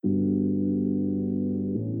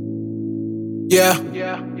Yeah.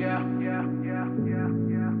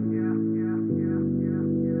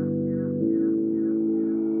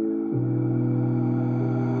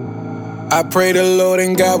 I pray the Lord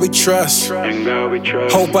and God we trust.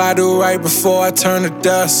 Hope I do right before I turn to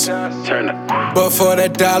dust. But for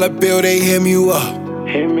that dollar bill, they hit you up.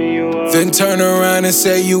 Then turn around and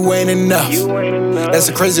say you ain't enough. That's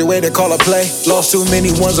a crazy way to call a play. Lost too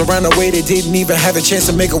many ones around the way that didn't even have a chance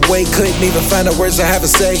to make a way. Couldn't even find the words to have to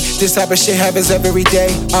say. This type of shit happens every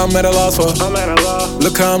day. I'm at a loss for.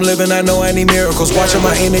 Look how I'm living, I know I need miracles. Watching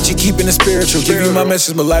my energy, keeping it spiritual. Give you my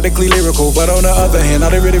message melodically lyrical. But on the other hand,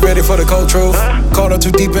 are they really ready for the cold truth? Caught up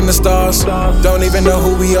too deep in the stars. Don't even know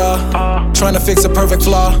who we are. Trying to fix a perfect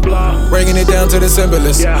flaw. Bringing it down to the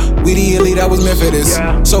simplest. We the elite, I was meant for this.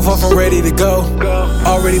 So far from ready to go.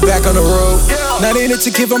 Already back on the road. Not in it to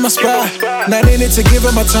give up my spot. Not in it to give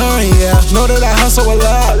up my time, yeah. Know that I hustle a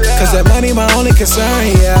lot. Cause that money my only concern,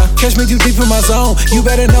 yeah. Catch me too deep in my zone. You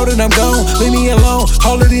better know that I'm gone. Leave me alone.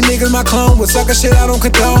 All of these niggas my clone. With sucker shit I don't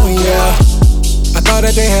condone, yeah. I thought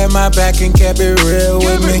that they had my back and kept it real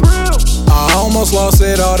with me. I almost lost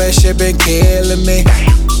it, all that shit been killing me.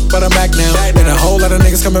 But I'm back now, and a whole lot of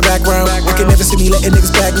niggas coming back round. I can never see me letting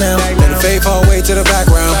niggas back now. Let the fade fall away to the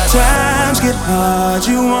background. Times get hard,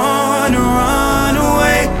 you wanna run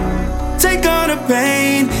away. Take all the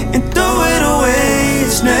pain and throw it away.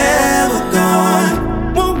 It's never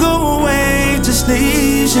gone, won't go away. Just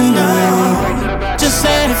leaves you numb. Just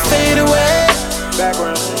let it fade away.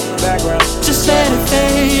 Just let it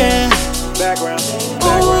fade, yeah.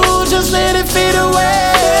 Ooh, just let it fade away.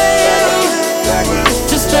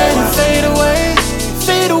 Just let it fade away,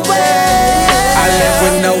 fade away. I left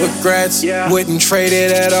with no regrets, wouldn't trade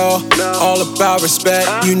it at all. All about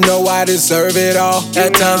respect, you know I deserve it all.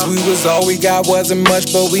 At times we was all we got, wasn't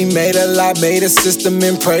much, but we made a lot. Made a system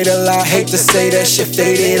and prayed a lot. Hate to say that shit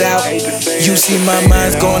faded out. You see my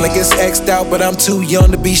mind's going like it's X'd out, but I'm too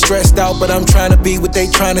young to be stressed out. But I'm trying to be what they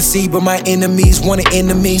trying to see, but my enemies want it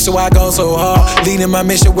into me, so I go so hard. Leading my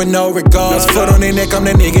mission with no regards. Foot on their neck, I'm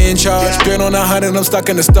the nigga in charge. Straight on 100, I'm stuck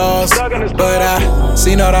in the stars. But I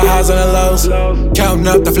seen all the highs and the lows. Counting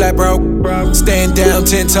up the flat broke, staying down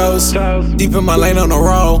 10 toes. Deep in my lane on the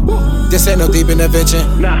roll. This ain't no deep intervention.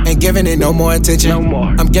 Ain't giving it no more attention.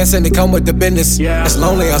 I'm guessing it come with the business. It's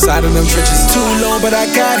lonely outside of them trenches. Too long, but I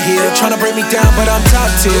got here. Trying to break me down, but I'm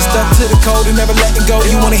top tier. Stuck to the code and never letting go.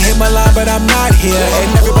 You wanna hit my line, but I'm not here.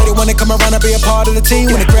 And everybody wanna come around and be a part of the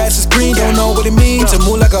team. When the grass is green, don't know what it means to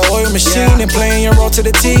move like an oil machine and playing your role to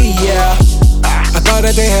the T, yeah. I thought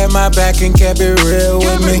that they had my back and kept it real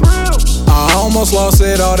with me. I almost lost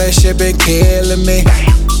it, all that shit been killing me.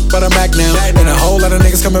 But I'm back now, and a whole lot of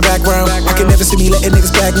niggas coming back round. I can never see me letting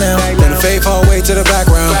niggas back now. Let the fade fall away to the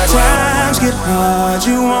background. Times get hard,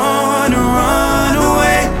 you wanna run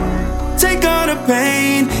away. Take all the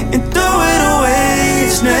pain and throw it away.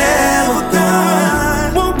 It's never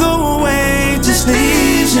gone, won't go away. Just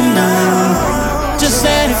leaves you numb. Just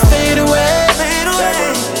let it fade away.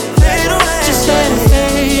 Just let it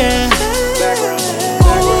fade, yeah.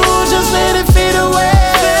 Ooh, just let it fade away.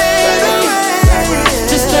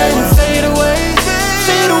 Just let it fade away,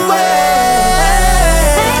 fade away.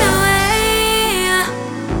 Fade away.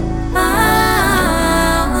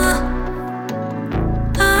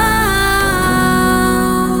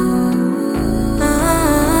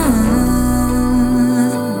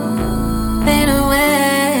 Fade away.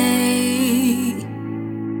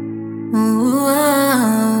 Ooh,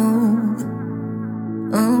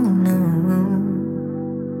 oh no.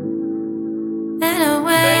 Fade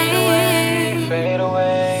away. Fade away.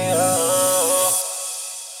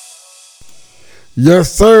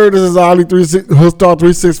 Yes, sir. This is Ali Hoodstar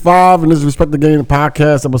 365, and this is Respect the Game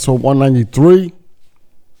podcast, episode 193.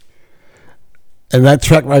 And that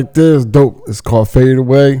track right there is dope. It's called Fade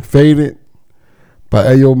Away, Faded by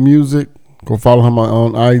Ayo Music. Go follow him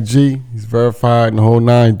on IG. He's verified and the whole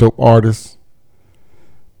nine. Dope artist.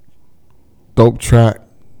 Dope track.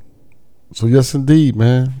 So yes, indeed,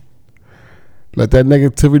 man. Let that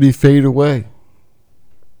negativity fade away.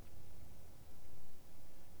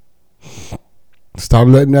 Stop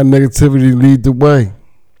letting that negativity lead the way.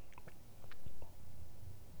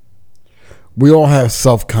 We all have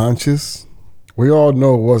self-conscious. We all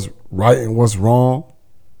know what's right and what's wrong.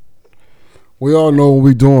 We all know what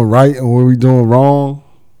we're doing right and what we're doing wrong.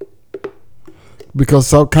 Because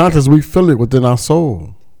self-conscious, we feel it within our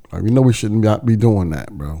soul. Like, we know we shouldn't be doing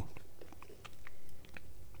that, bro.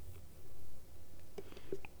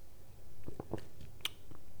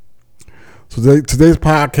 So today's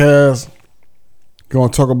podcast, we're going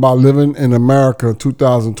to talk about living in America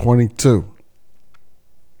 2022.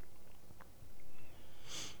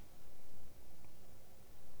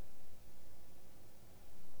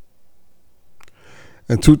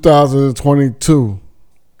 in 2022,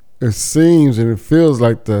 it seems and it feels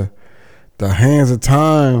like the hands of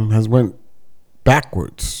time has went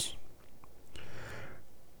backwards.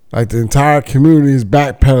 Like the entire community is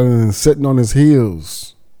backpedaling and sitting on its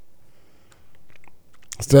heels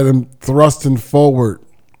instead of thrusting forward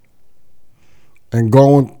and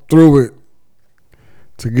going through it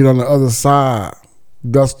to get on the other side,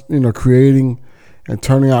 thus, creating and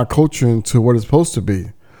turning our culture into what it's supposed to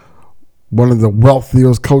be, one of the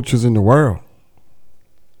wealthiest cultures in the world.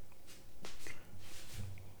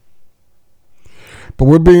 But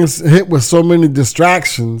we're being hit with so many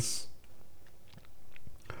distractions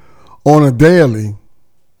on a daily,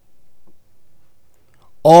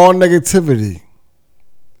 all negativity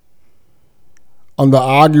on the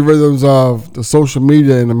algorithms of the social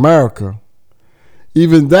media in America.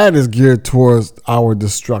 Even that is geared towards our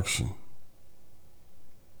destruction.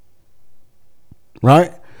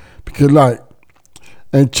 Right? Because like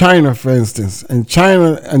in China, for instance, and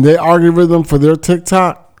their algorithm for their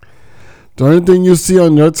TikTok, the only thing you see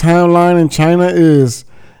on your timeline in China is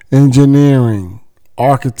engineering,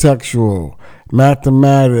 architectural,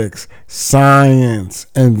 mathematics, science,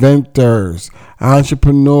 inventors,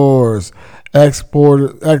 entrepreneurs,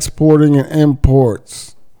 exporting and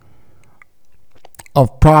imports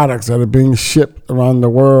of products that are being shipped around the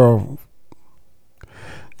world.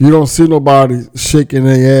 You don't see nobody shaking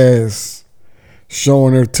their ass,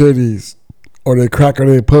 showing their titties, or they cracking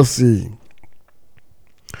their pussy,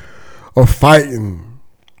 or fighting,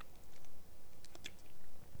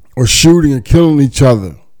 or shooting and killing each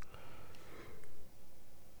other.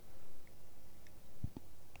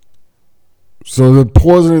 So they're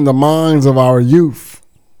poisoning the minds of our youth.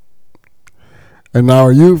 And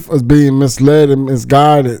our youth is being misled and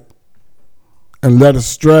misguided and led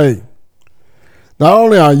astray. Not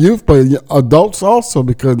only our youth, but adults also,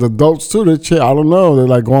 because adults too, they're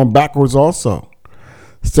like going backwards also,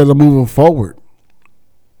 instead of moving forward.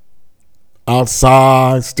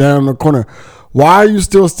 Outside, standing on the corner. Why are you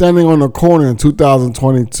still standing on the corner in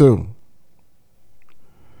 2022?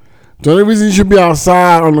 The only reason you should be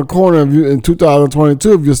outside on the corner in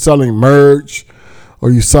 2022 if you're selling merch, or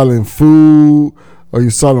you're selling food, or you're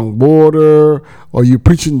selling water, or you're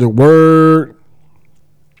preaching the word,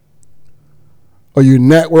 or you're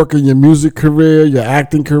networking your music career, your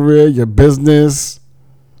acting career, your business.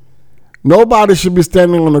 Nobody should be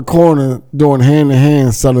standing on the corner doing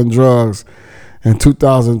hand-to-hand selling drugs in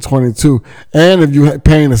 2022. And if you're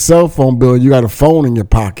paying a cell phone bill, you got a phone in your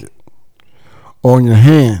pocket or in your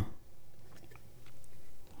hand.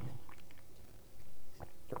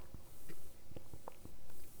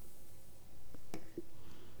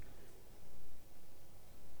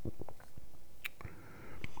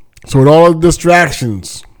 So with all the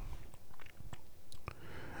distractions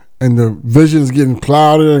and the vision's getting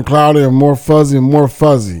cloudier and cloudier and more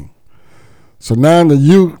fuzzy. So now the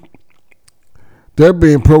youth, they're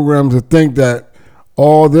being programmed to think that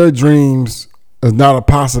all their dreams is not a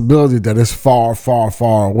possibility, that it's far, far,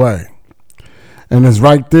 far away. And it's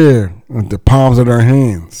right there in the palms of their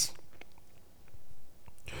hands.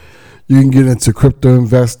 You can get into crypto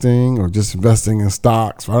investing or just investing in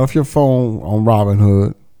stocks right off your phone on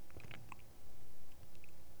Robinhood.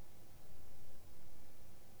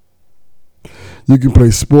 You can play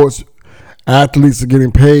sports. Athletes are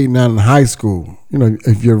getting paid now in high school.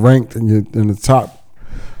 If you're ranked and you're in the top,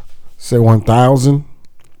 say 1,000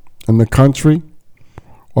 in the country,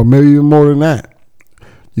 or maybe even more than that,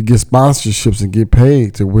 you get sponsorships and get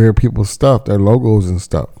paid to wear people's stuff, their logos and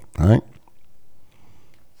stuff, right?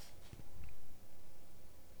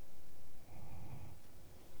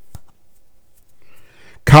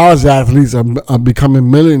 College athletes are becoming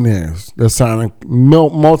millionaires. They're signing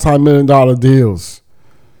multi-million-dollar deals.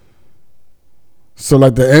 So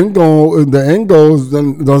like the end goal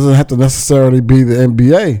doesn't have to necessarily be the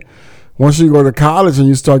NBA. Once you go to college and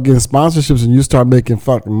you start getting sponsorships and you start making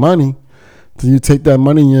fucking money, then you take that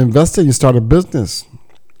money and you invest it, you start a business.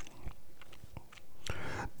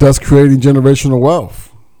 Thus creating generational wealth.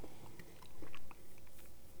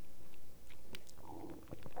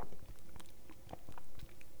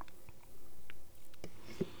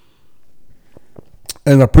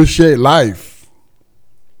 And appreciate life.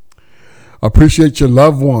 Appreciate your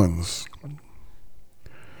loved ones.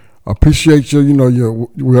 Appreciate your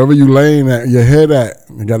wherever you laying at, your head at.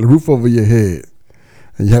 You got a roof over your head.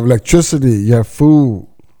 And you have electricity, you have food.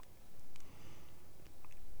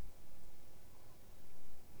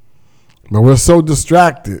 But we're so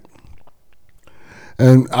distracted.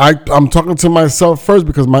 And I'm talking to myself first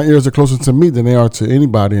because my ears are closer to me than they are to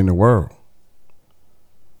anybody in the world.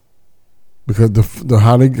 Because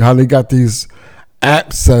how they got these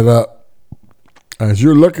app set up. As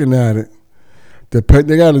you're looking at it, they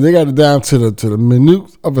got it down to the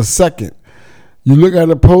minute of a second. You look at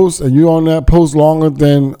a post and you're on that post longer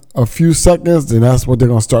than a few seconds, then that's what they're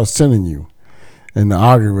gonna start sending you in the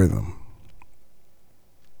algorithm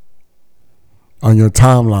on your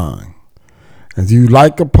timeline. If you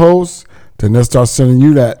like a post, then they'll start sending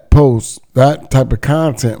you that post, that type of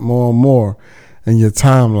content more and more in your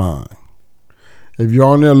timeline. If you're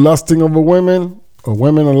on there lusting over women, or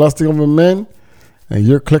women are lusting over men, and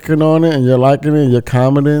you're clicking on it and you're liking it and you're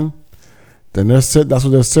commenting, then that's what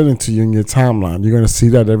they're sending to you in your timeline. You're going to see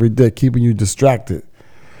that every day, keeping you distracted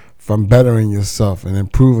from bettering yourself and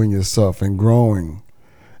improving yourself and growing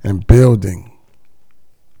and building.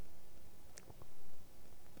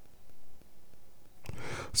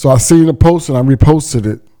 So I seen the post and I reposted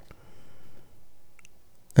it.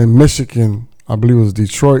 In Michigan, I believe it was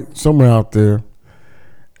Detroit, somewhere out there.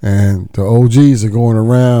 And the OGs are going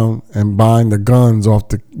around and buying the guns off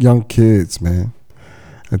the young kids, man.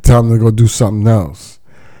 And telling them to go do something else.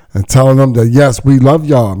 And telling them that, yes, we love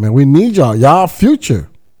y'all, man. We need y'all. Y'all future.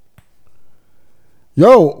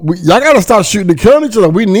 Yo, y'all got to stop shooting and killing each other.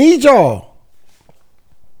 We need y'all.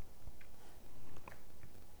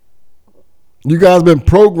 You guys been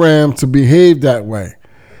programmed to behave that way.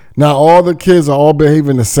 Now all the kids are all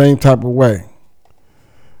behaving the same type of way.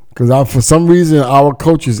 Because for some reason, our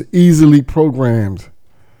culture is easily programmed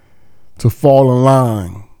to fall in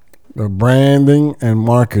line with branding and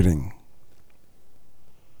marketing.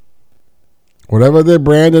 Whatever they're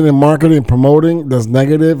branding and marketing and promoting that's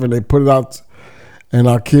negative, and they put it out in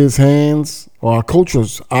our kids' hands or our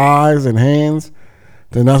culture's eyes and hands,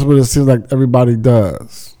 then that's what it seems like everybody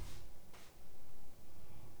does.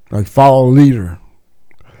 Like follow the leader.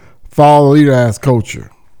 Follow the leader as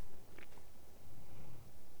culture.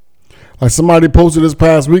 Like somebody posted this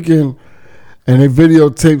past weekend and they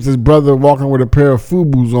videotaped his brother walking with a pair of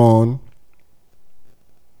FUBUs on.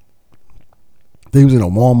 He was in a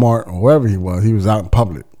Walmart or wherever he was. He was out in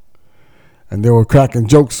public. And they were cracking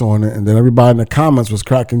jokes on it. And then everybody in the comments was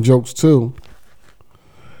cracking jokes too.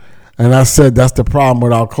 And I said, that's the problem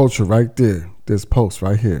with our culture right there. This post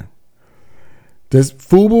right here. This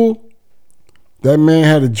FUBU, that man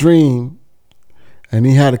had a dream, and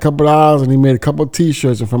he had a couple of hours, and he made a couple of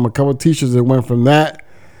T-shirts, and from a couple of T-shirts, it went from that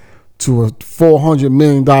to a $400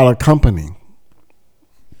 million company.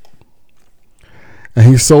 And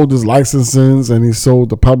he sold his licensings, and he sold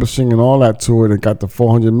the publishing and all that to it, and got the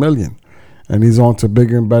 $400 million. And he's on to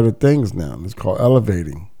bigger and better things now. It's called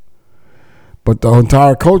elevating. But the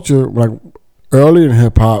entire culture, like early in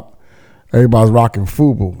hip-hop, everybody's rocking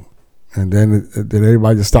FUBU. And then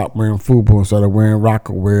everybody just stopped wearing FUBU and started wearing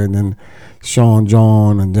Rockaware, and then Sean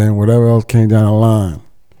John, and then whatever else came down the line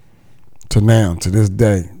to now, to this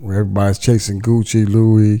day, where everybody's chasing Gucci,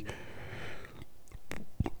 Louis,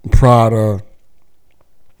 Prada,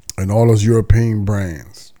 and all those European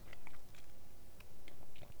brands.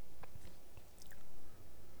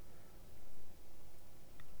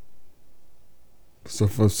 So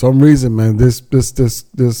for some reason, man, this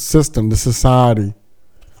system, this society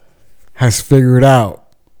has figured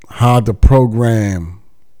out how to program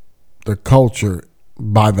the culture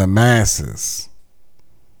by the masses.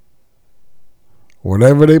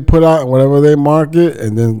 Whatever they put out, whatever they market,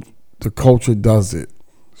 and then the culture does it.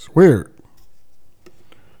 It's weird.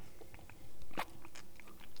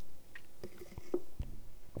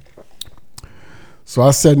 So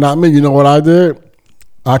I said, not me. You know what I did?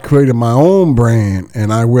 I created my own brand,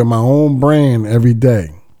 and I wear my own brand every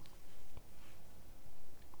day.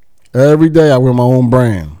 Every day I wear my own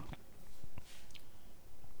brand.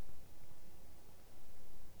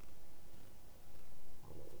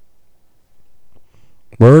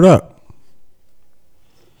 Word up.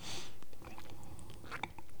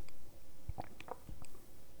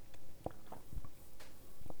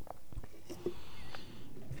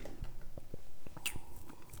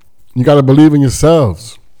 You got to believe in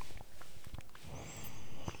yourselves.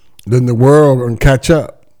 Then the world will catch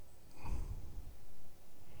up.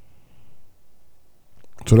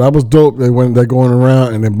 So that was dope. They're going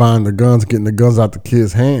around and they're buying the guns, getting the guns out the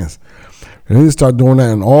kids' hands. And they start doing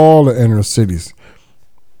that in all the inner cities.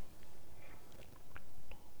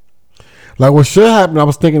 Like what should happen, I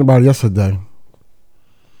was thinking about it yesterday.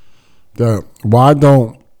 That why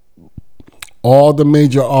don't all the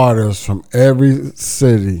major artists from every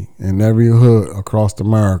city and every hood across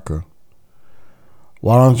America,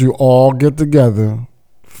 why don't you all get together,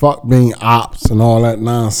 fuck being ops and all that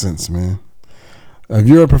nonsense, man. If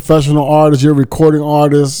you're a professional artist, you're a recording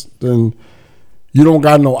artist, then you don't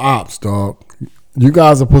got no ops, dog. You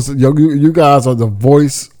guys are the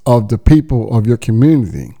voice of the people of your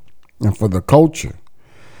community and for the culture.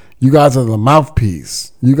 You guys are the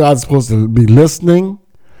mouthpiece. You guys are supposed to be listening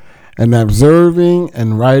and observing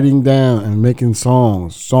and writing down and making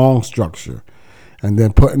songs, song structure, and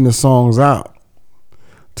then putting the songs out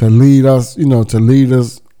to lead us,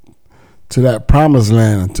 to that promised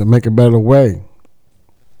land and to make a better way.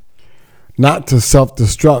 Not to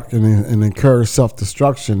self-destruct and encourage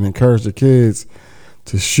self-destruction, encourage the kids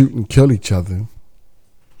to shoot and kill each other.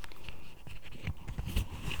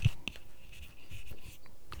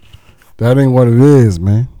 That ain't what it is,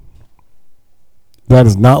 man. That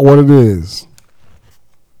is not what it is.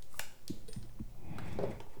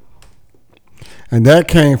 And that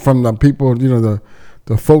came from the people, the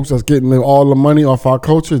folks that's getting all the money off our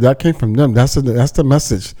culture. That came from them. That's the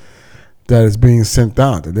message that is being sent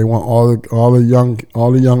out. That they want all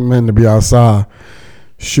the young men to be outside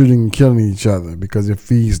shooting and killing each other because it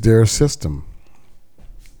feeds their system.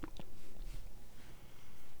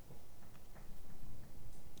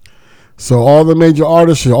 So all the major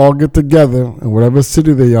artists should all get together in whatever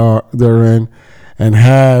city they're in and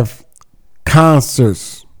have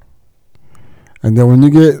concerts. And then when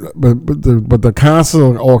you get but the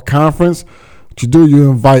concert or conference, what you do,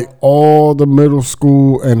 you invite all the middle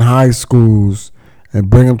school and high schools and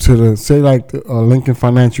bring them to the Lincoln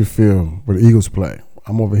Financial Field where the Eagles play.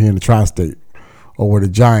 I'm over here in the Tri-State, or where the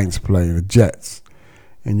Giants play, the Jets.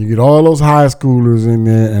 And you get all those high schoolers in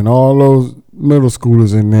there and all those middle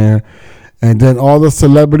schoolers in there, and then all the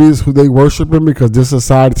celebrities who they worshiping, because this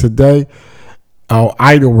society today are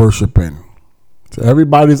idol worshiping. So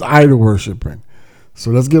everybody's idol worshiping. So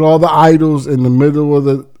let's get all the idols in the middle of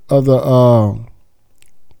the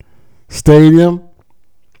stadium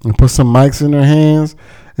and put some mics in their hands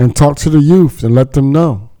and talk to the youth and let them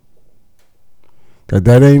know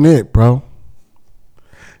that ain't it, bro.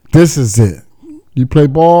 This is it. You play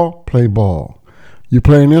ball, play ball. You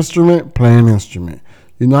play an instrument, play an instrument.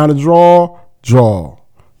 You know how to draw, draw.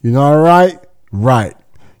 You know how to write, write.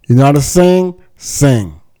 You know how to sing,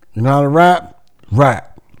 sing. You know how to rap,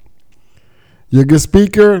 rap. You're a good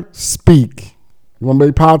speaker, speak. You want to be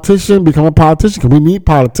a politician, become a politician, because we need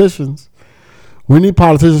politicians. We need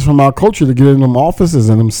politicians from our culture to get in them offices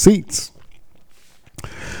and them seats.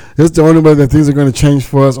 It's the only way that things are going to change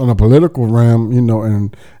for us on a political realm,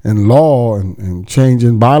 and law and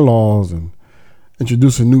changing bylaws and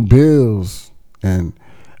introducing new bills and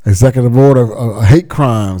executive order of hate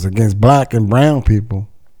crimes against black and brown people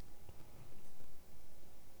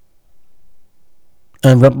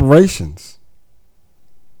and reparations.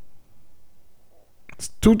 It's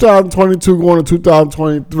 2022 going to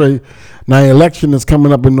 2023. Now, the election is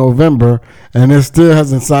coming up in November, and it still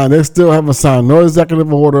hasn't signed. They still haven't signed no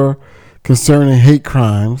executive order concerning hate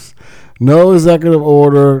crimes, no executive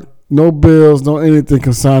order, no bills, no anything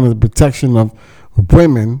concerning the protection of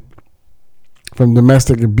women from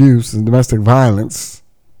domestic abuse and domestic violence,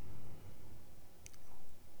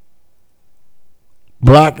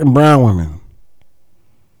 black and brown women,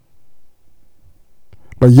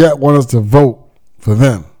 but yet want us to vote for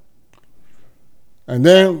them. And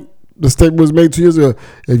then the statement was made 2 years ago: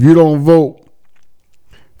 if you don't vote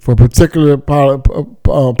for particular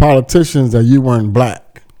politicians, that you weren't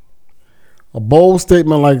black. A bold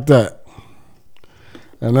statement like that.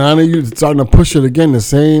 And now you're starting to push it again, the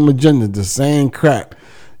same agenda, the same crap,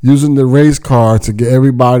 using the race card to get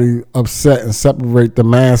everybody upset and separate the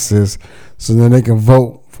masses so then they can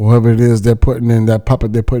vote for whoever it is they're putting in, that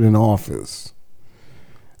puppet they're putting in office.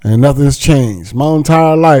 And nothing's changed. My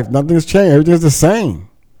entire life, nothing's changed. Everything's the same.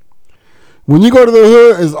 When you go to the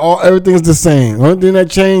hood, everything's the same. The only thing that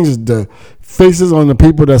changed is the faces on the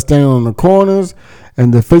people that stand on the corners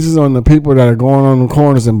and the faces on the people that are going on the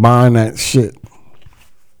corners and buying that shit.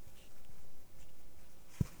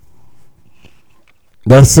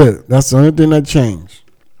 That's it. That's the only thing that changed.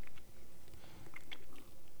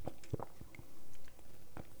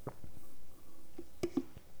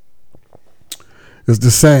 It's the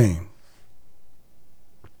same.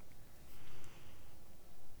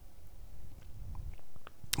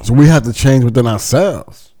 So we have to change within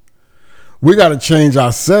ourselves. We got to change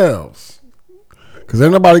ourselves. Because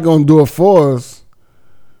ain't nobody going to do it for us.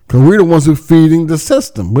 Because we're the ones who are feeding the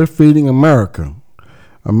system. We're feeding America.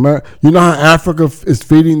 You know how Africa is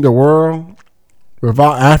feeding the world?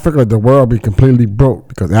 Without Africa, the world would be completely broke.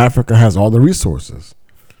 Because Africa has all the resources.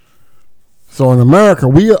 So in America,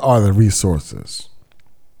 we are the resources.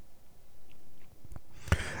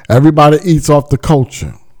 Everybody eats off the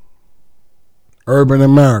culture. Urban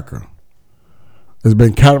America. It's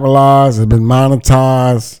been capitalized, it's been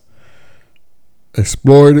monetized,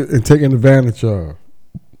 exploited, and taken advantage of.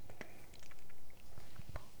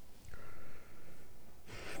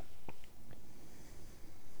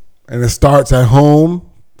 And it starts at home,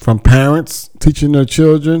 from parents teaching their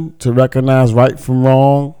children to recognize right from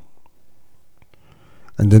wrong,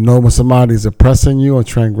 and to know when somebody's oppressing you or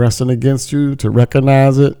transgressing against you, to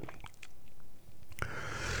recognize it,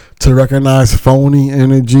 to recognize phony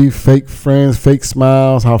energy, fake friends, fake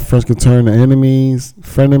smiles, how friends can turn to enemies,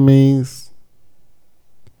 frenemies.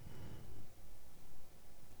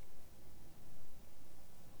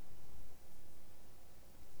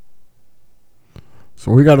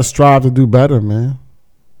 So we got to strive to do better, man.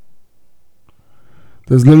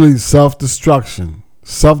 There's literally self-destruction,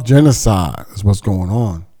 self-genocide is what's going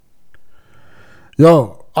on.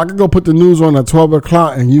 Yo, I could go put the news on at 12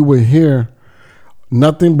 o'clock and you would hear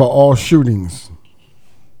nothing but all shootings.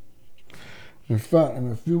 In fact,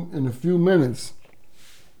 in a few minutes,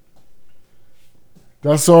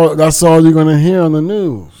 that's all you're gonna hear on the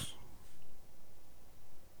news.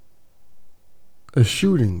 It's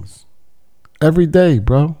shootings. Every day,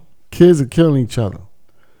 bro. Kids are killing each other.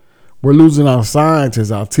 We're losing our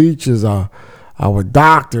scientists, our teachers, our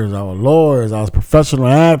doctors, our lawyers, our professional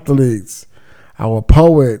athletes, our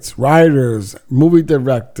poets, writers, movie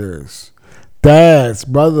directors, dads,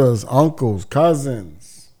 brothers, uncles,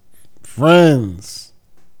 cousins, friends.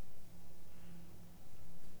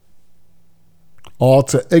 All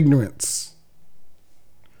to ignorance.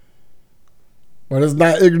 But it's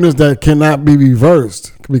not ignorance that cannot be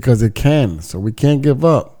reversed, because it can. So we can't give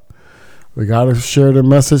up. We got to share the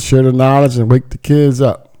message, share the knowledge, and wake the kids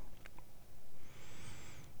up.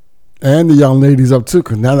 And the young ladies up too,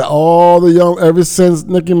 because now that ever since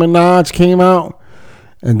Nicki Minaj came out,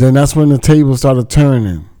 and then that's when the table started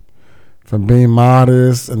turning. From being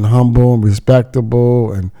modest and humble and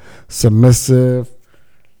respectable and submissive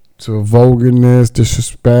to vulgarness,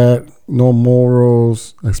 disrespect, no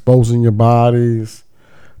morals, exposing your bodies,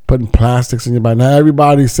 putting plastics in your body. Now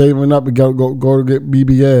everybody's saving up to go to get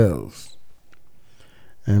BBLs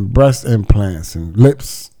and breast implants and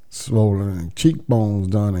lips swollen and cheekbones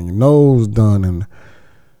done and your nose done, and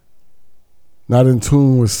not in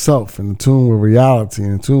tune with self, and in tune with reality,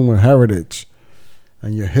 and in tune with heritage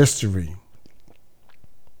and your history.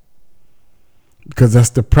 Because that's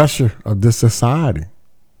the pressure of this society.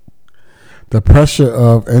 The pressure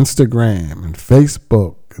of Instagram and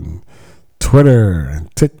Facebook and Twitter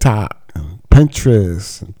and TikTok and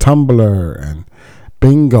Pinterest and Tumblr and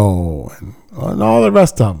Bingo and all the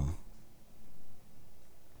rest of them.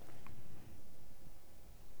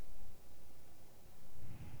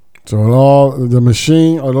 So all the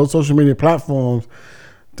machine or those social media platforms,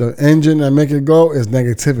 the engine that make it go is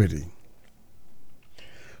negativity.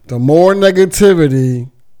 The more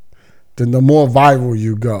negativity, then the more viral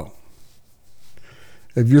you go.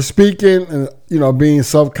 If you're speaking and being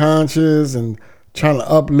self-conscious and trying to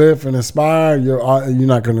uplift and inspire, your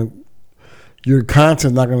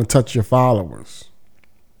content's not gonna touch your followers.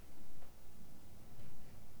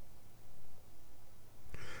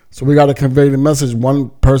 So we got to convey the message one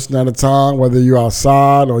person at a time, whether you're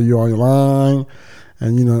outside or you're online,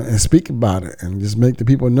 and speak about it and just make the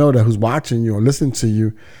people know that who's watching you or listening to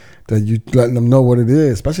you, that you letting them know what it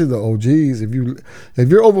is, especially the OGs. If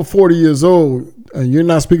you're over 40 years old and you're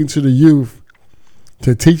not speaking to the youth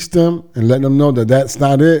to teach them and let them know that that's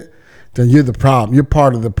not it, then you're the problem. You're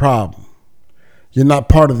part of the problem. You're not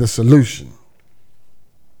part of the solution.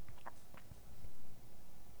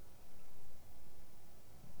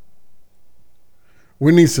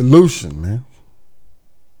 We need solution, man.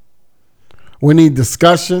 We need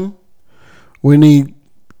discussion. We need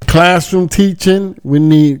classroom teaching. We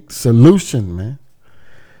need solution, man.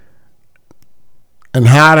 And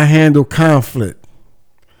how to handle conflict.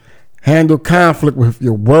 Handle conflict with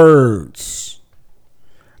your words,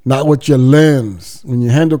 not with your limbs. When you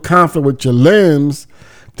handle conflict with your limbs,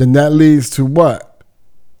 then that leads to what?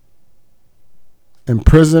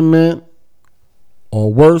 Imprisonment,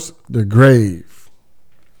 or worse, the grave.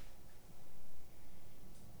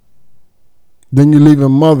 Then you're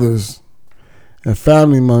leaving mothers and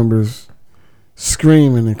family members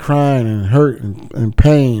screaming and crying and hurt and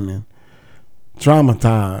pain and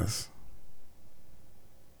traumatized.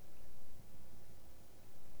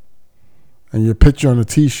 And your picture on a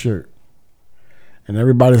t-shirt. And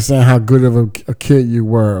everybody's saying how good of a kid you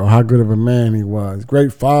were or how good of a man he was.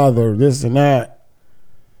 Great father, this and that.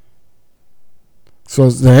 So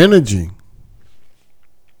it's the energy.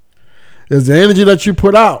 It's the energy that you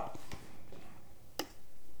put out.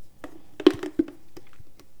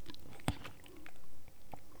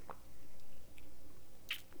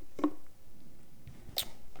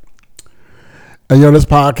 And this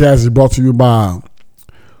podcast is brought to you by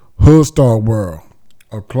Hoodstar World,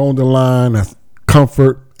 a clothing line that's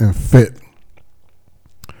comfort and fit.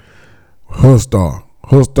 Hoodstar.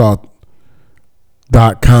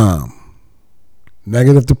 Hoodstar.com.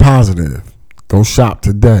 Negative to positive. Go shop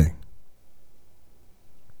today.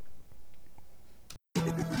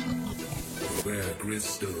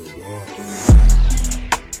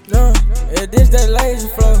 No, yeah, this that lazy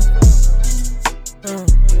flow.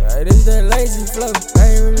 Yeah, this that lazy flow. I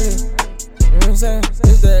ain't really, you know what I'm saying?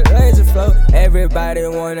 This that lazy flow. Everybody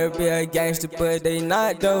wanna be a gangster, but they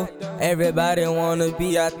not though. Everybody wanna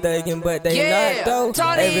be out thuggin', but they not though.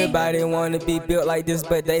 Everybody wanna be built like this,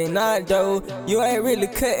 but they not though. You ain't really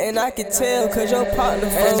cutting, I can tell, cause your partner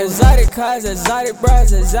froze. Exotic cars, exotic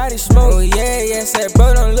bras, exotic smoke. Oh yeah, said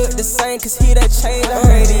bro don't look the same, cause he that chain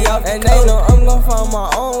already off. And they know I'm gon' find my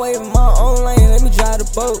own way, my own lane, let me drive the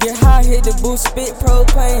boat. Get high, hit the boost, spit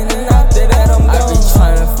propane, and after that I'm gone. I be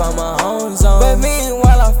tryna find my own zone, but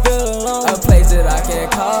meanwhile I feel alone. A place that I can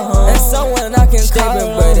call home, and someone I can call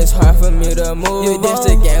home. But it's hard for me to move. You this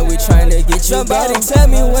again, we tryna get you. Somebody tell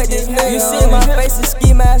me what this nigga. You see my face and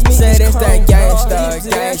ski mask me. Said it's that gangsta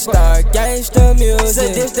music.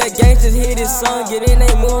 Said this that gangsters hear this song, get in,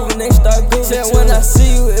 they move and they start grooving. Said when I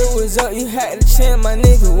see you, it was up, you had to chill, my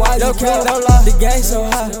nigga. Why you can't lie? The gang so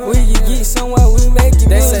high, we can get somewhere, we make it.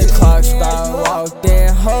 They say clock star walked in,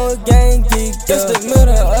 whole gang geeked up. It's the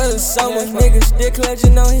middle of the summer, niggas still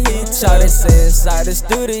clutching on heat. Shot it inside the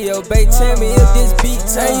studio, babe, tell me if this beat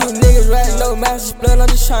tell you niggas rat no master split. I'm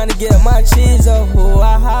just trying to get my cheese up, who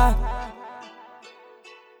I high.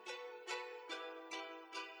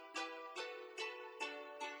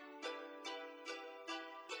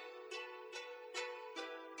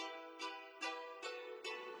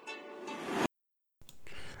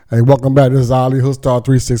 Hey, welcome back. This is Ali Hoodstar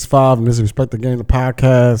 365, and this is Respect the Game, the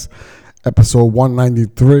podcast, episode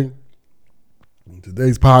 193. In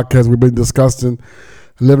today's podcast, we've been discussing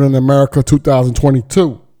Living in America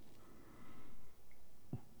 2022.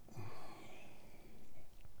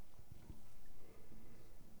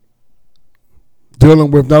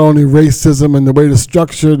 Dealing with not only racism and the way the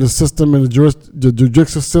structure, the system, and the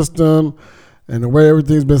judicial system, and the way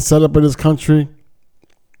everything's been set up in this country,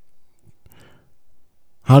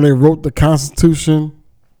 how they wrote the Constitution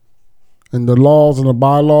and the laws and the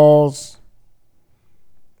bylaws.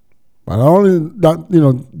 But not only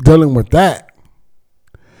dealing with that,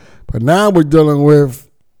 but now we're dealing with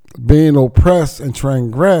being oppressed and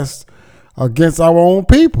transgressed against our own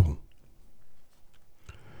people.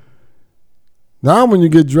 Now when you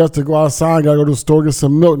get dressed to go outside, gotta go to the store, get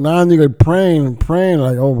some milk, now you get praying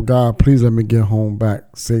like, oh God, please let me get home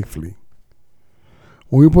back safely.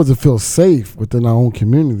 We're supposed to feel safe within our own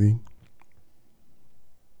community.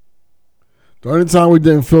 The only time we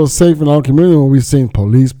didn't feel safe in our community when we seen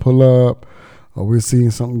police pull up, or we're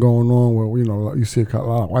seeing something going on where you see a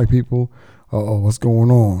lot of white people. What's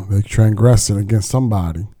going on? They're transgressing against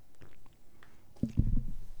somebody.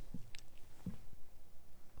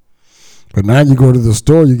 But now you go to the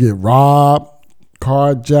store, you get robbed,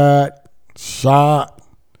 carjacked, shot.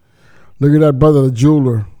 Look at that brother, the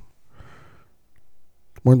jeweler.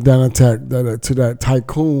 Went down and to that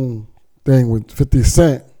tycoon thing with 50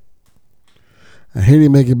 Cent. And he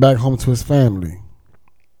didn't make it back home to his family.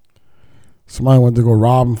 Somebody wanted to go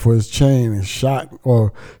rob him for his chain and shot,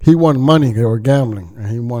 or he won money, they were gambling,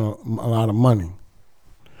 and he won a lot of money.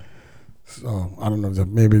 So I don't know,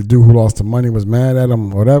 maybe the dude who lost the money was mad at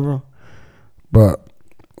him or whatever, but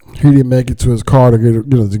he didn't make it to his car to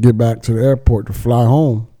get back to the airport to fly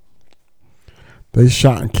home. They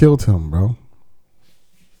shot and killed him, bro.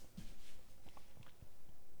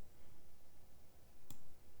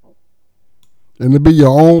 And it be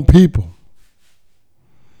your own people.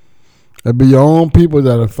 It be your own people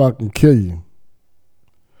that'll fucking kill you.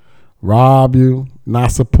 Rob you,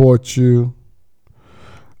 not support you.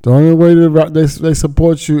 The only way they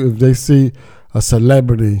support you if they see a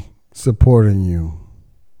celebrity supporting you.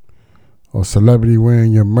 Or celebrity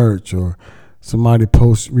wearing your merch, or somebody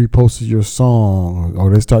reposted your song, or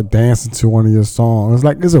they start dancing to one of your songs.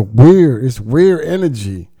 It's weird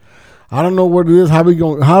energy. I don't know what it is. How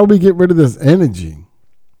do we get rid of this energy?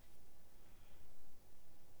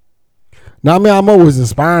 Now, I mean, I'm always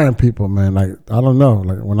inspiring people, man. Like, I don't know.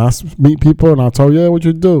 Like, when I meet people and I tell you, what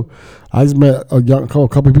you do? I just met a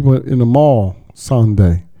couple of people in the mall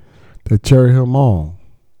Sunday, the Cherry Hill Mall.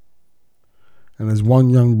 And there's one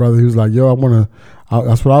young brother who's like, yo,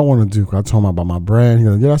 that's what I want to do. I told him about my brand. He's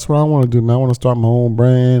like, yeah, that's what I want to do, man. I want to start my own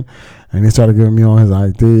brand. And he started giving me all his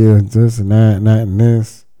ideas, this and that and that and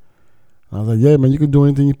this. I was like, yeah, man, you can do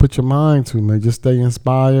anything you put your mind to, man. Just stay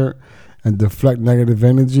inspired and deflect negative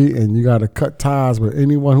energy, and you got to cut ties with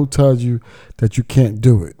anyone who tells you that you can't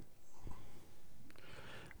do it,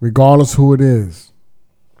 regardless who it is.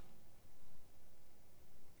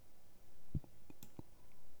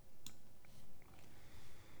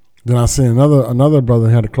 Then I seen another brother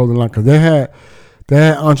had a clothing line because they had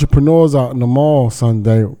entrepreneurs out in the mall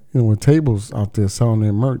Sunday, with tables out there selling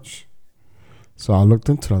their merch. So I looked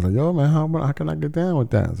into it. I was like, yo, man, how can I get down with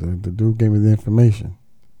that? So the dude gave me the information.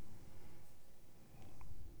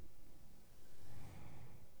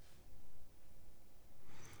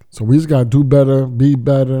 So we just got to do better, be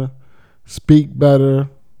better, speak better,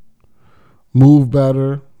 move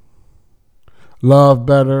better, love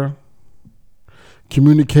better,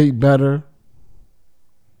 communicate better,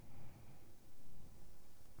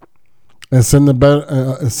 and send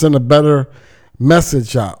a better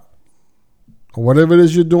message out. Or whatever it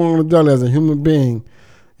is you're doing on the daily as a human being,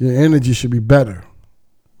 your energy should be better,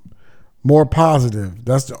 more positive.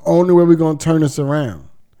 That's the only way we're going to turn this around.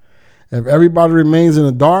 If everybody remains in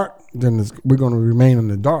the dark, then we're going to remain in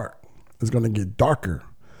the dark. It's going to get darker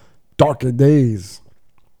days.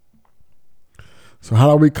 So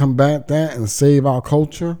how do we combat that and save our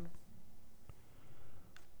culture?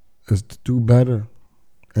 Is to do better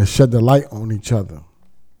and shed the light on each other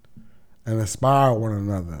and inspire one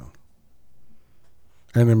another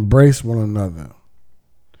and embrace one another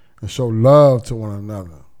and show love to one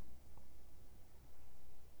another.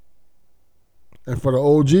 And for the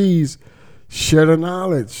OGs, share the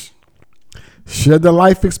knowledge. Share the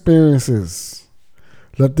life experiences.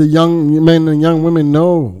 Let the young men and young women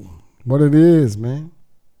know what it is, man.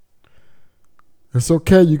 It's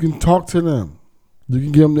okay. You can talk to them. You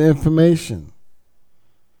can give them the information.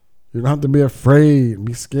 You don't have to be afraid,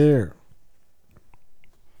 be scared.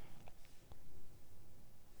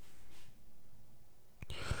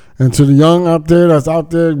 And to the young out there that's out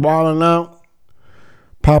there wilding out,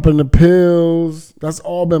 popping the pills, that's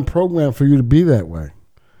all been programmed for you to be that way.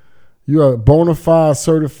 You're a bona fide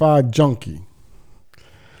certified junkie.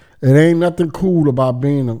 It ain't nothing cool about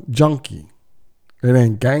being a junkie. It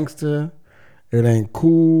ain't gangster. It ain't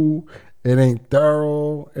cool. It ain't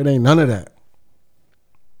thorough. It ain't none of that.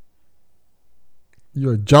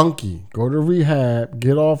 You're a junkie. Go to rehab,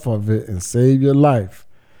 get off of it, and save your life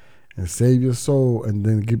and save your soul, and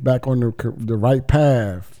then get back on the right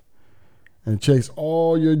path and chase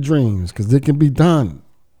all your dreams, because it can be done.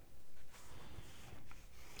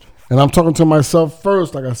 And I'm talking to myself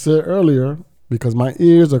first, like I said earlier, because my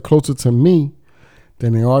ears are closer to me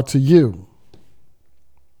than they are to you.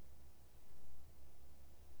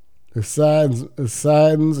 It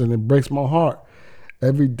saddens and it breaks my heart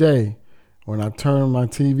every day when I turn my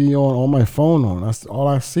TV on my phone on. That's all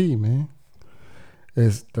I see, man.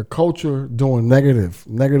 Is the culture doing negative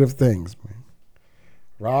things, man.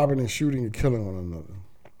 Robbing and shooting and killing one another.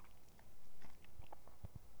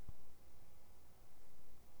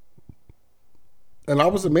 And I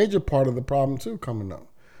was a major part of the problem too, coming up.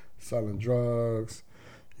 Selling drugs,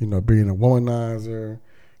 being a womanizer,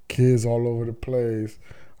 kids all over the place,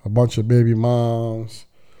 a bunch of baby moms,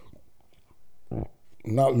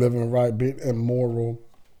 not living right, being immoral.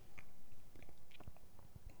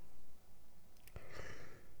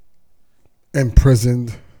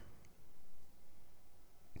 Imprisoned.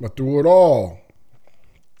 But through it all,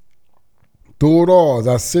 as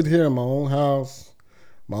I sit here in my own house,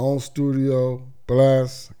 my own studio,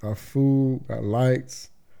 blessed, got food, got lights,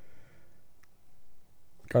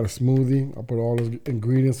 got a smoothie. I put all those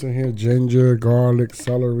ingredients in here: ginger, garlic,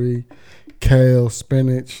 celery, kale,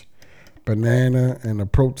 spinach, banana, and a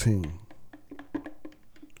protein.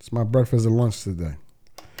 It's my breakfast and lunch today.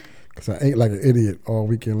 Because I ate like an idiot all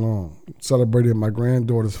weekend long. Celebrated my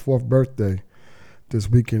granddaughter's 4th birthday this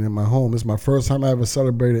weekend in my home. It's my first time I ever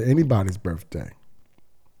celebrated anybody's birthday.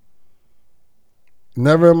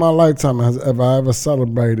 Never in my lifetime have I ever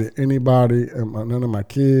celebrated anybody, none of my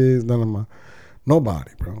kids,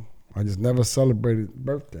 nobody, bro. I just never celebrated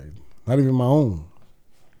birthdays, not even my own.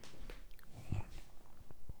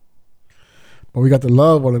 But we got to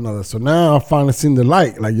love one another. So now I finally seen the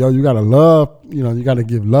light. Like, yo, you got to love, you got to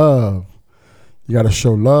give love. You got to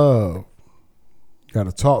show love. You got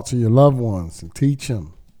to talk to your loved ones and teach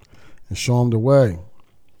them and show them the way.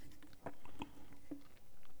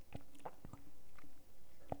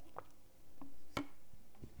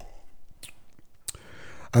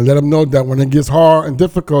 And let them know that when it gets hard and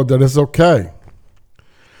difficult, that it's okay.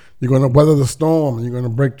 You're going to weather the storm and you're going to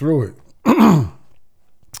break through it.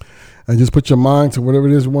 And just put your mind to whatever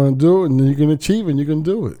it is you want to do, and then you can achieve it and you can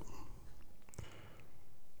do it.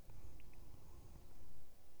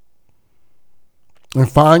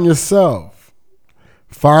 And find yourself.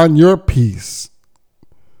 Find your peace.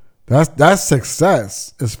 That's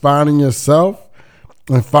success. Is finding yourself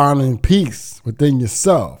and finding peace within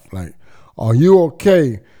yourself. Like, are you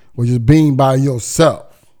okay with just being by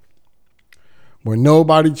yourself? When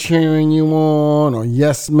nobody cheering you on, or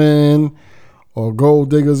yes men, or gold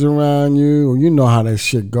diggers around you, you know how that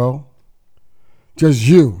shit go. Just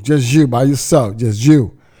you by yourself, just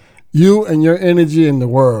you. You and your energy in the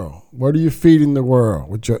world. What are you feeding the world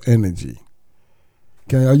with your energy?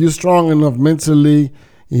 Okay, are you strong enough mentally,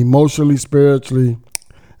 emotionally, spiritually,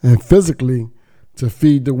 and physically to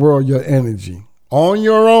feed the world your energy? On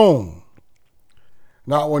your own.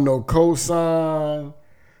 Not with no cosign,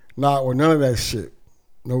 not with none of that shit.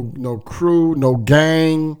 No crew, no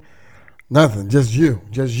gang, nothing. Just you.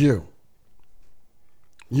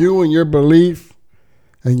 You and your belief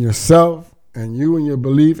and yourself, and you and your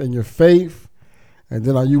belief and your faith. And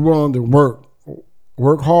then are you willing to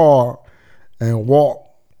work hard and walk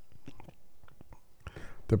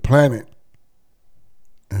the planet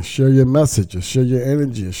and share your message, or share your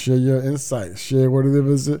energy, or share your insight, share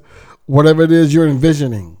whatever it is you're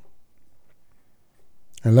envisioning,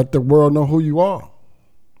 and let the world know who you are.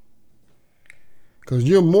 Because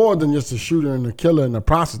you're more than just a shooter and a killer and a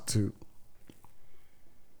prostitute.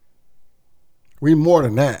 We more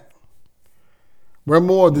than that. We're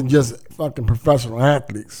more than just fucking professional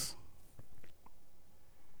athletes,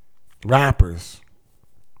 rappers.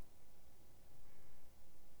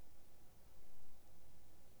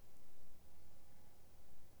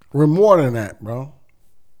 We're more than that, bro.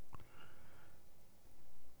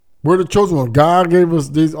 We're the chosen one. God gave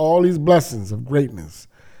us all these blessings of greatness.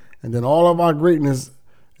 And then all of our greatness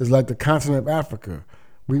is like the continent of Africa.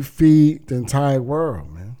 We feed the entire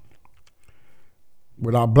world, man,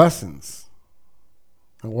 with our blessings.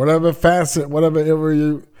 And whatever facet, whatever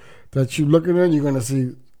area that you're looking in, you're going to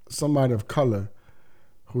see somebody of color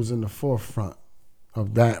who's in the forefront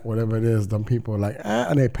of that, whatever it is. Them people are like,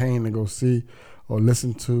 and they're paying to go see or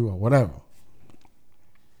listen to or whatever.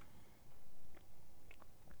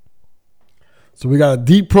 So we got to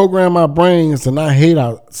deprogram our brains to not hate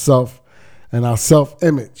ourselves and our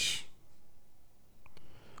self-image.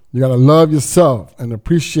 You got to love yourself and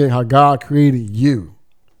appreciate how God created you.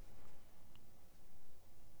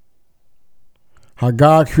 How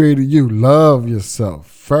God created you. Love yourself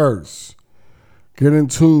first. Get in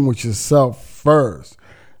tune with yourself first.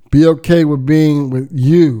 Be okay with being with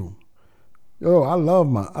you. Yo, I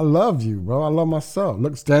love you, bro. I love myself.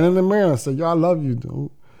 Look, stand in the mirror and say, yo, I love you,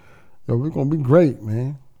 dude. Yo, we're going to be great,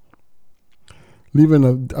 man.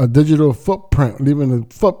 Leaving a digital footprint, leaving a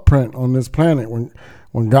footprint on this planet.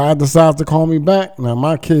 When God decides to call me back, now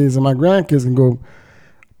my kids and my grandkids can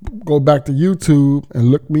go back to YouTube and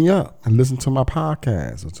look me up and listen to my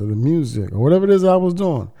podcast or to the music or whatever it is I was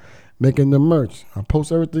doing, making the merch. I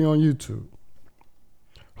post everything on YouTube.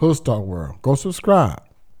 Hoodstar World. Go subscribe.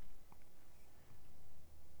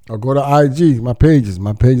 Or go to IG, my pages.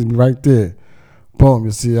 My pages be right there. Boom,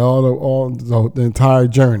 you see the entire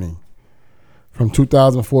journey from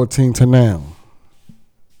 2014 to now.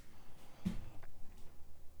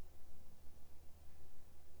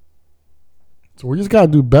 So we just got to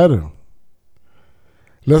do better.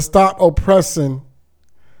 Let's stop oppressing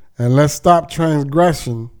and let's stop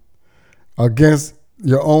transgression against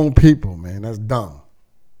your own people, man. That's dumb.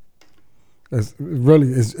 It's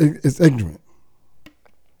ignorant.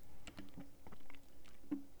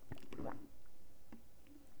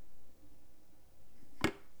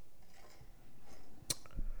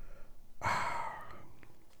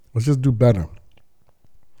 Let's just do better.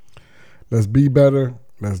 Let's be better.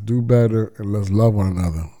 Let's do better. And let's love one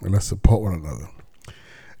another. And let's support one another.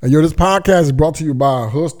 And this podcast is brought to you by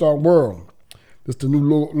Hoodstar World. This is the new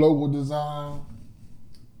logo design.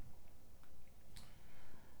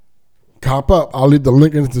 Cop up. I'll leave the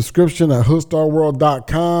link in the description at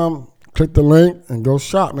hoodstarworld.com. Click the link and go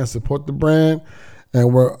shop, man. Support the brand.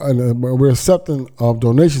 And we're accepting of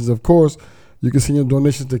donations, of course. You can send your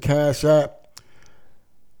donations to Cash App.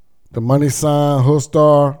 The money sign,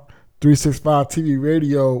 Hoodstar 365 TV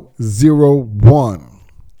Radio 01.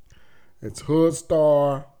 It's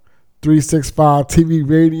Hoodstar 365 TV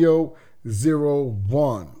Radio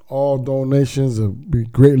 01. All donations will be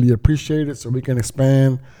greatly appreciated so we can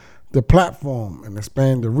expand the platform and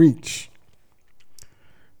expand the reach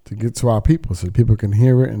to get to our people so people can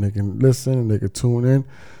hear it and they can listen and they can tune in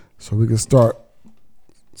so we can start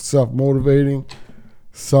self-motivating,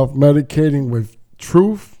 self-medicating with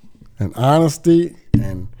truth and honesty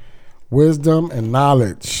and wisdom and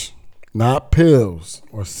knowledge, not pills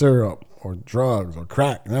or syrup or drugs or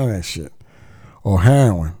crack, none of that shit, or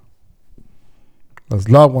heroin. Let's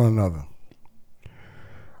love one another.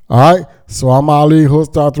 All right, so I'm Ali,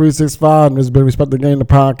 Hoodstar 365, and this has been Respect the Game, the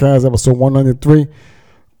podcast, episode 193.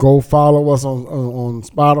 Go follow us on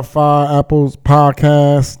Spotify, Apple's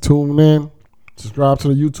podcast, tune in, Subscribe to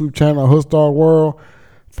the YouTube channel, Hoodstar World.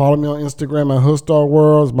 Follow me on Instagram at Hoodstar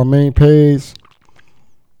World. It's my main page.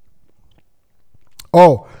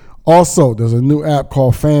 Oh, also, there's a new app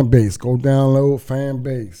called Fanbase. Go download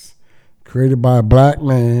Fanbase. Created by a black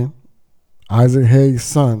man, Isaac Hayes'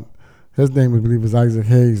 son. His name, I believe, is Isaac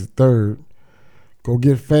Hayes III. Go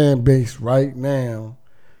get Fanbase right now.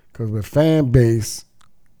 Because with Fanbase,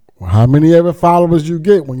 how many ever followers you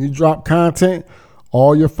get when you drop content,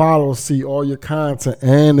 all your followers see all your content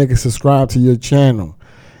and they can subscribe to your channel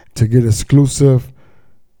to get exclusive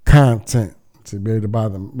content, to be able to buy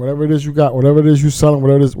them. Whatever it is you got, whatever it is you selling,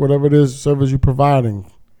 whatever it is service you're providing.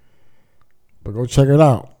 But go check it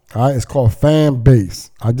out. All right, it's called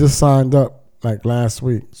Fanbase. I just signed up like last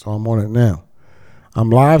week, so I'm on it now. I'm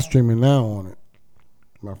live streaming now on it.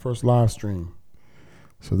 My first live stream.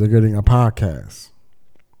 So they're getting a podcast.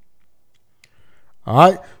 All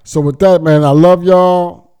right. So with that, man, I love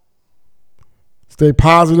y'all. Stay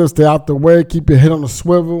positive. Stay out the way. Keep your head on the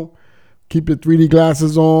swivel. Keep your 3D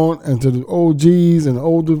glasses on. And to the OGs and the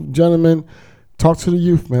older gentlemen, talk to the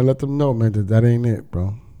youth, man. Let them know, man, that ain't it,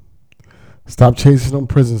 bro. Stop chasing them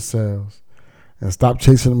prison cells. And stop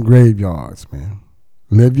chasing them graveyards, man.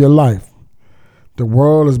 Live your life. The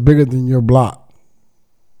world is bigger than your block,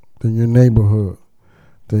 than your neighborhood,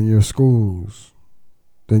 than your schools,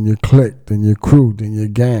 than your clique, than your crew, than your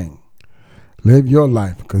gang. Live your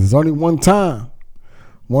life, because it's only one time.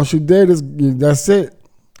 Once you're dead, that's it.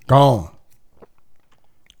 Gone.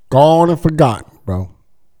 Gone and forgotten, bro.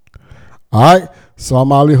 All right? So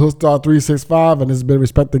I'm Ali Hoodstar 365, and this has been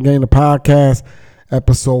Respect the Game, the podcast,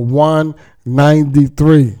 episode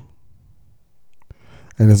 193.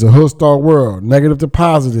 And it's a Hoodstar world, negative to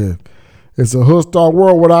positive. It's a Hoodstar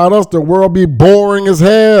world. Without us, the world be boring as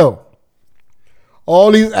hell.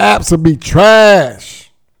 All these apps will be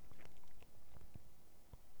trash.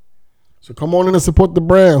 So come on in and support the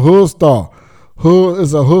brand, Hoodstar. Hood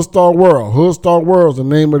is a Hoodstar World. Hoodstar World is the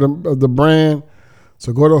name of the brand.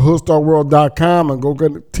 So go to hoodstarworld.com and go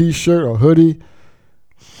get a t-shirt, a hoodie,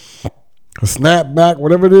 a snapback,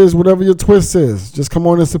 whatever it is, whatever your twist is. Just come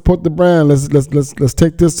on and support the brand. Let's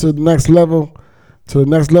take this to the next level. To the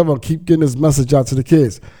next level and keep getting this message out to the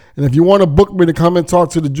kids. And if you want to book me to come and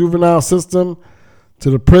talk to the juvenile system, to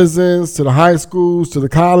the prisons, to the high schools, to the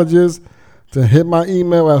colleges, to hit my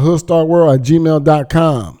email at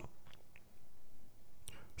hoodstarworld@gmail.com.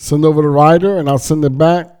 Send over the writer and I'll send it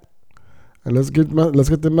back. And let's get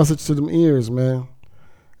the message to them ears, man,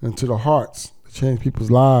 and to the hearts, to change people's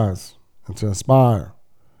lives and to inspire.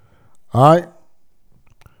 All right?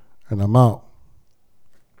 And I'm out.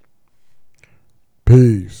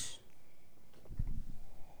 Peace.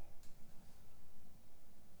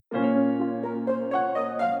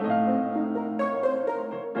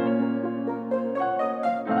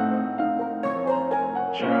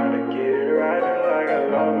 Trying to get it right like I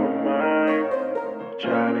lost my mind.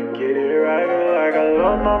 Trying to get it right like I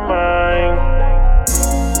lost my mind.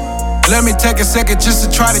 Let me take a second just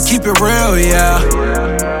to try to keep it real, yeah.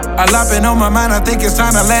 A lot been on my mind, I think it's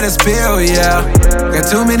time to let it spill, yeah. Got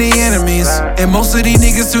too many enemies, and most of these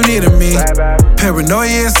niggas too near to me.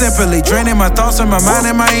 Paranoia is simply draining my thoughts and my mind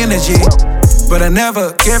and my energy. But I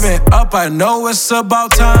never giving up, I know it's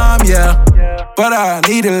about time, yeah. But I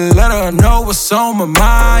need to let her know what's on my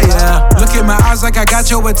mind, yeah. Look at my eyes like I got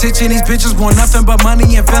your attention. These bitches want nothing but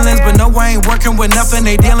money and feelings. But no, I ain't working with nothing.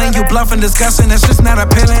 They dealing, you bluffing, discussing. That's just not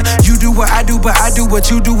appealing. You do what I do, but I do what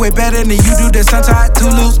you do way better than you do. This untied to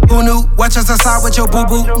lose. Who knew? Watch us outside with your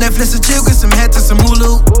boo-boo. Netflix and chill, get some head to some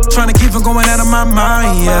Hulu. Trying to keep from going out of my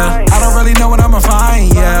mind, yeah. I don't really know what I'ma find,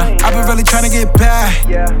 yeah. I've been really trying to get back,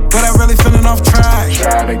 but I really feeling off track.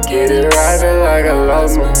 Trying to get it right like I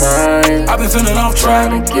lost my mind. I've been feeling off track.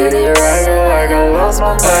 Trying to get it right like I lost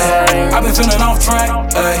my mind. I've been feeling off track,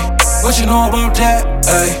 ay. What you know about that,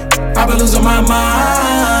 ay? I've been losing my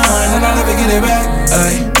mind, and I never get it back,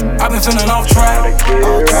 ay. I've been feeling off track. Trying to get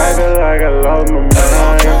it right like I lost my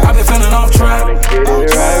mind. I've been feeling off track. Trying to get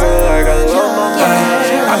it right like I lost my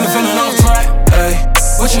mind. I've been feeling off track, ay.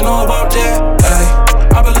 What you know about that, ay?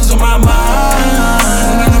 I've been losing my mind,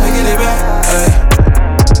 and I never get it back, ay.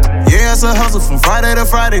 Yeah, it's a hustle from Friday to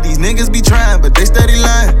Friday. These niggas be trying, but they steady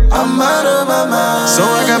lying. I'm out of my mind. So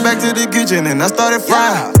I got back to the kitchen and I started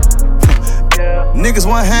frying. Niggas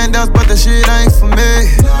want handouts, but the shit ain't for me.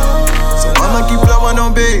 So I'ma keep blowing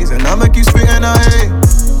on beats and I'ma keep spitting on hate.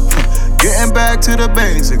 Getting back to the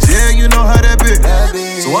basics, yeah, you know how that be.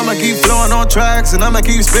 So I'ma keep flowing on tracks and I'ma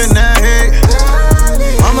keep spitting that hate.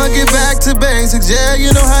 I'ma get back to basics, yeah,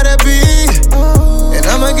 you know how that be. And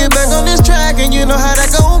I'ma get back on this track and you know how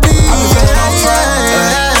that gon' be. I've been feeling off track,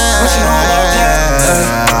 ay. What you know about that,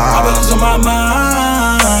 I've been losing my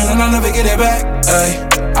mind, and I never get it back.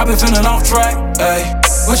 I've been feeling off track.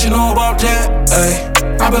 What you know about that?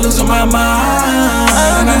 I've been losing my mind,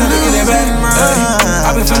 and I never get it back.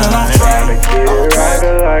 I've been feeling off track.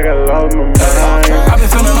 Like I lost my mind. I've been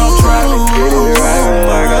feeling off track.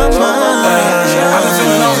 Like I lost my mind. I've been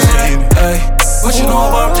feeling off track. What you know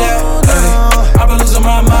about that? I've been losing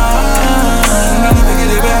my mind, and I never get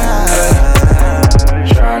it back.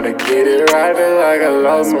 Trying to get it right, feel like I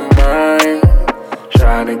lost my mind.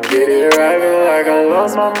 Trying to get it right, feel like I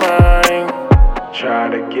lost my mind.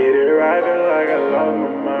 Trying to get it right, feel like I lost my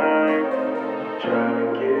mind. Trying to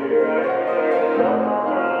get it right.